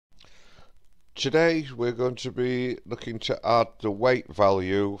Today we're going to be looking to add the weight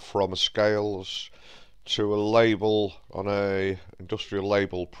value from a scales to a label on a industrial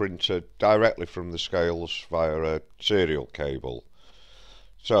label printer directly from the scales via a serial cable.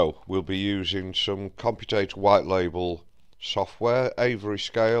 So we'll be using some Computator white label software, Avery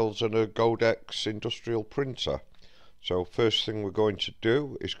scales and a Godex industrial printer. So first thing we're going to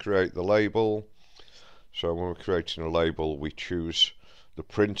do is create the label. So when we're creating a label, we choose the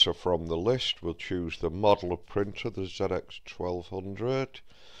printer from the list. We'll choose the model of printer, the ZX 1200.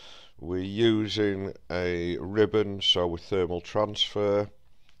 We're using a ribbon, so with thermal transfer,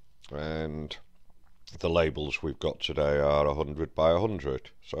 and the labels we've got today are 100 by 100,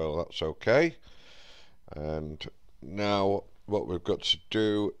 so that's okay. And now what we've got to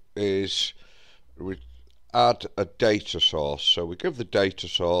do is we add a data source. So we give the data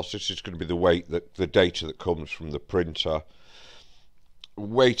source, this is going to be the weight, that the data that comes from the printer.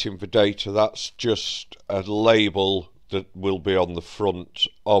 Waiting for data, that's just a label that will be on the front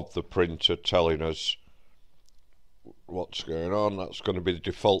of the printer telling us what's going on. That's going to be the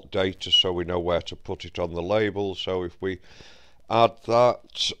default data, so we know where to put it on the label. So if we add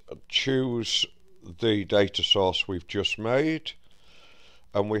that, choose the data source we've just made,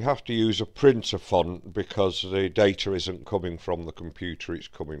 and we have to use a printer font because the data isn't coming from the computer, it's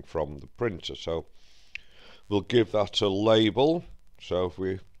coming from the printer. So we'll give that a label. So if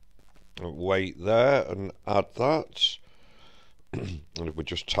we wait there and add that, and if we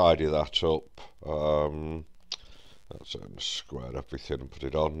just tidy that up, let's square everything and put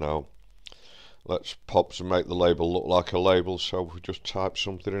it on now. Let's pop and make the label look like a label. So if we just type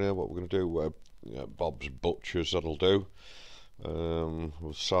something in here, what we're going to do, Bob's Butchers, that'll do.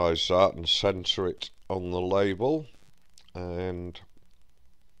 We'll size that and center it on the label, and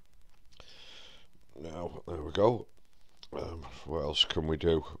now there we go. What else can we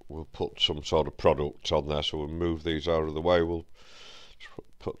do? We'll put some sort of product on there, so we'll move these out of the way. We'll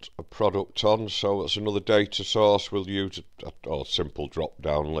put a product on, so that's another data source. We'll use a simple drop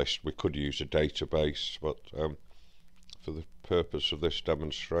down list. We could use a database, but for the purpose of this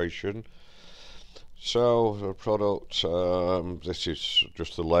demonstration, so the product, this is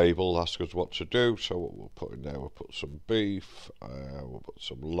just the label, asks us what to do. So what we'll put in there, we'll put some beef, we'll put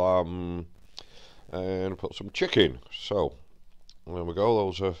some lamb, and put some chicken. So there we go,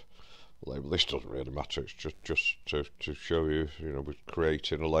 those are label. This doesn't really matter, it's just to show you, we're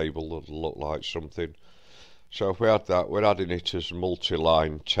creating a label that'll look like something. So if we add that, we're adding it as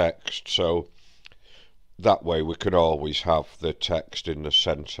multi-line text, so that way we can always have the text in the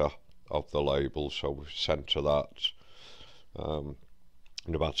center of the label. So we center that, no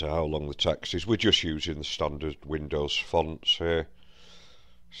matter how long the text is. We're just using the standard Windows fonts here.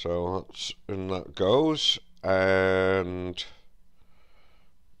 So that's, and that goes, and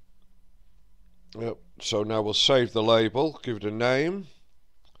yep. So now we'll save the label, give it a name,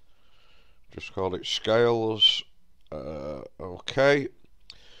 just call it scales. Okay,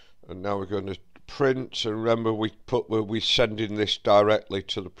 and now we're going to print, and remember we're sending this directly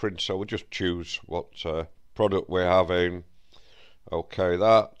to the printer, so we'll just choose what product we're having. Okay,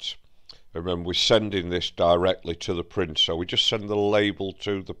 that. Remember, we're sending this directly to the printer, so we just send the label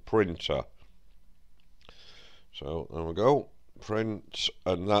to the printer. So there we go, print,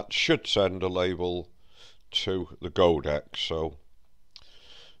 and that should send a label to the Godex. So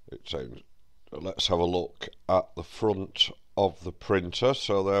it's let's have a look at the front of the printer.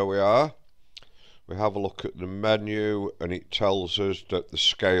 So there we are. We have a look at the menu, and it tells us that the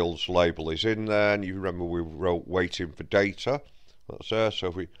scales label is in there. And you remember we wrote waiting for data. That's there. So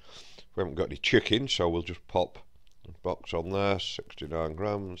if we haven't got any chicken, so we'll just pop a box on there, 69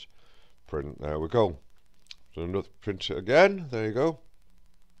 grams, print, there we go. So another print it again, there you go.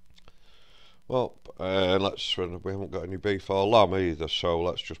 Well, we haven't got any beef or lamb either, so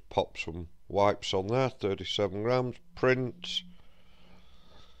let's just pop some wipes on there, 37 grams, print.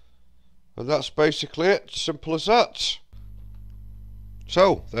 And that's basically it, simple as that.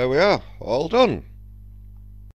 So, there we are, all done.